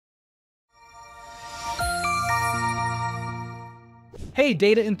Hey,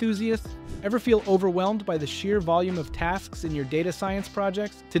 data enthusiasts! Ever feel overwhelmed by the sheer volume of tasks in your data science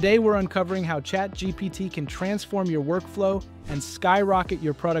projects? Today, we're uncovering how ChatGPT can transform your workflow and skyrocket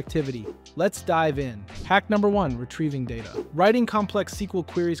your productivity. Let's dive in. Hack number 1, retrieving data. Writing complex SQL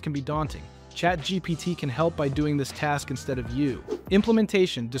queries can be daunting. ChatGPT can help by doing this task instead of you.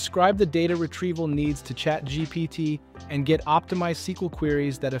 Implementation. Describe the data retrieval needs to ChatGPT and get optimized SQL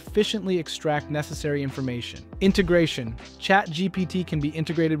queries that efficiently extract necessary information. Integration. ChatGPT can be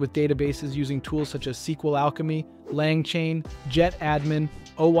integrated with databases using tools such as SQL Alchemy, LangChain, JetAdmin,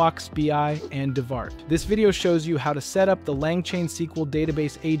 OWASP BI, and Devart. This video shows you how to set up the LangChain SQL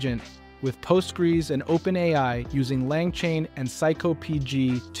database agent with Postgres and OpenAI using LangChain and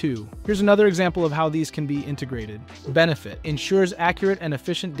PsychoPG2. Here's another example of how these can be integrated. Benefit: ensures accurate and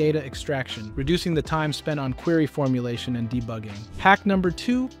efficient data extraction, reducing the time spent on query formulation and debugging. Hack number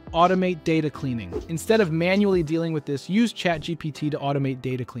 2, automate data cleaning. Instead of manually dealing with this, use ChatGPT to automate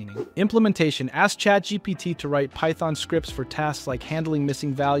data cleaning. Implementation: ask ChatGPT to write Python scripts for tasks like handling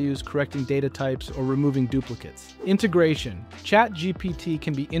missing values, correcting data types, or removing duplicates. Integration: ChatGPT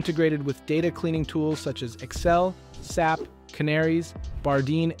can be integrated with data cleaning tools such as Excel, SAP, Canaries,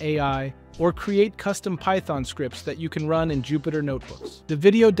 Bardeen AI, or create custom Python scripts that you can run in Jupyter notebooks. The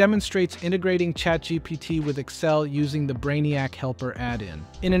video demonstrates integrating ChatGPT with Excel using the Brainiac Helper add-in.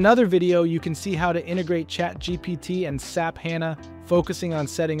 In another video, you can see how to integrate ChatGPT and SAP HANA, focusing on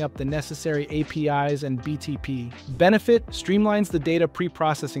setting up the necessary APIs and BTP. Benefit: streamlines the data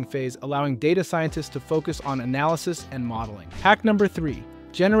pre-processing phase, allowing data scientists to focus on analysis and modeling. Hack number 3,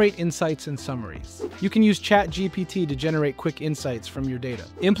 generate insights and summaries. You can use ChatGPT to generate quick insights from your data.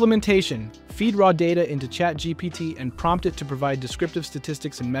 Implementation: feed raw data into ChatGPT and prompt it to provide descriptive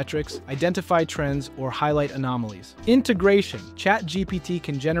statistics and metrics, identify trends, or highlight anomalies. Integration: ChatGPT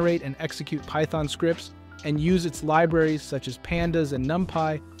can generate and execute Python scripts and use its libraries such as Pandas and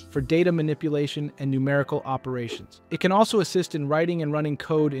NumPy for data manipulation and numerical operations. It can also assist in writing and running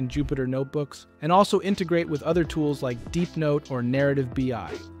code in Jupyter notebooks, and also integrate with other tools like DeepNote or Narrative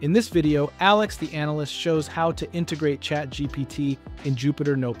BI. In this video, Alex the analyst shows how to integrate ChatGPT in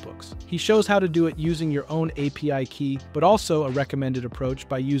Jupyter notebooks. He shows how to do it using your own API key, but also a recommended approach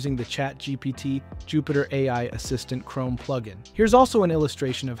by using the ChatGPT Jupyter AI Assistant Chrome plugin. Here's also an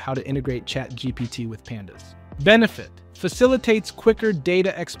illustration of how to integrate ChatGPT with Pandas. Benefit: facilitates quicker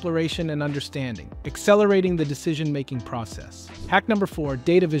data exploration and understanding, accelerating the decision-making process. Hack number 4,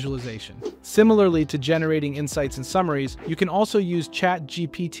 data visualization. Similarly to generating insights and summaries, you can also use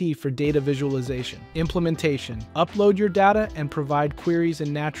ChatGPT for data visualization. Implementation: upload your data and provide queries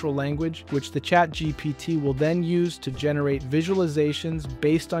in natural language, which the ChatGPT will then use to generate visualizations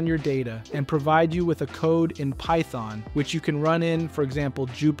based on your data and provide you with a code in Python, which you can run in, for example,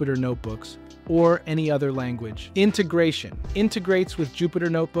 Jupyter notebooks, or any other language. Integration: integrates with Jupyter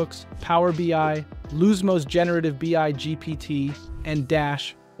notebooks, Power BI, Luzmo's Generative BI GPT, and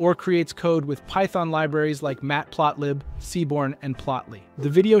Dash, or creates code with Python libraries like Matplotlib, Seaborn, and Plotly. The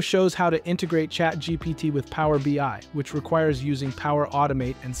video shows how to integrate ChatGPT with Power BI, which requires using Power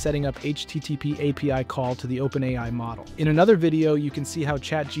Automate and setting up HTTP API call to the OpenAI model. In another video, you can see how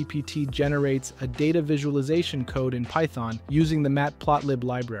ChatGPT generates a data visualization code in Python using the Matplotlib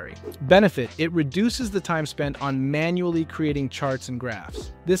library. Benefit: it reduces the time spent on manually creating charts and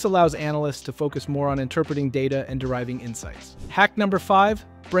graphs. This allows analysts to focus more on interpreting data and deriving insights. Hack number 5,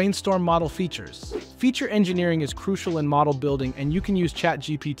 Brainstorm model features. Feature engineering is crucial in model building, and you can use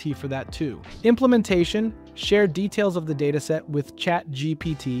ChatGPT for that too. Implementation: share details of the dataset with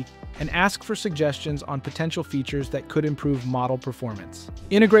ChatGPT and ask for suggestions on potential features that could improve model performance.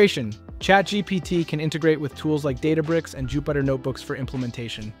 Integration: ChatGPT can integrate with tools like Databricks and Jupyter notebooks for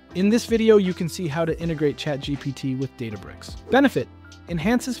implementation. In this video, you can see how to integrate ChatGPT with Databricks. Benefit: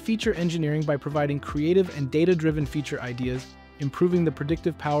 enhances feature engineering by providing creative and data-driven feature ideas, improving the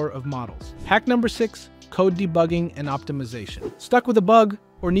predictive power of models. Hack number 6, code debugging and optimization. Stuck with a bug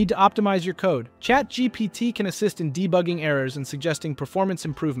or need to optimize your code? ChatGPT can assist in debugging errors and suggesting performance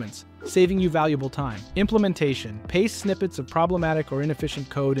improvements, saving you valuable time. Implementation: paste snippets of problematic or inefficient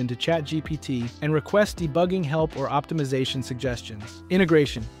code into ChatGPT and request debugging help or optimization suggestions.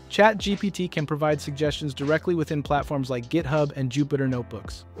 Integration: ChatGPT can provide suggestions directly within platforms like GitHub and Jupyter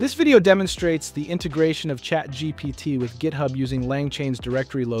notebooks. This video demonstrates the integration of ChatGPT with GitHub using LangChain's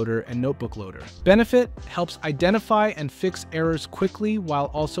directory loader and notebook loader. Benefit: helps identify and fix errors quickly while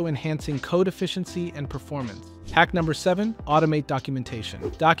also enhancing code efficiency and performance. Hack number 7, automate documentation.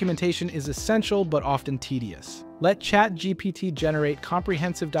 Documentation is essential but often tedious. Let ChatGPT generate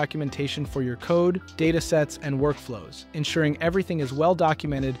comprehensive documentation for your code, datasets, and workflows, ensuring everything is well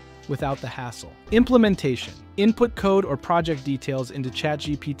documented without the hassle. Implementation. Input code or project details into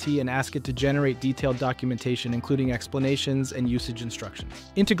ChatGPT and ask it to generate detailed documentation, including explanations and usage instructions.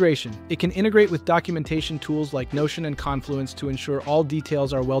 Integration. It can integrate with documentation tools like Notion and Confluence to ensure all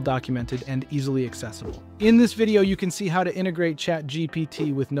details are well documented and easily accessible. In this video, you can see how to integrate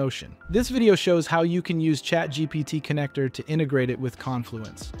ChatGPT with Notion. This video shows how you can use ChatGPT connector to integrate it with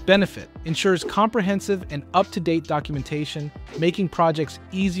Confluence. Benefit. Ensures comprehensive and up-to-date documentation, making projects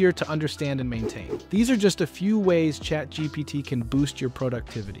easier to understand and maintain. These are just a few ways ChatGPT can boost your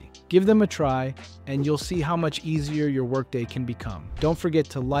productivity. Give them a try, and you'll see how much easier your workday can become. Don't forget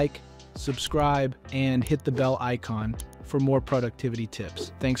to like, subscribe, and hit the bell icon for more productivity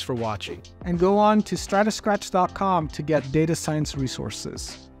tips. Thanks for watching. And go on to stratascratch.com to get data science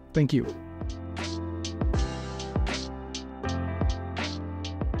resources. Thank you.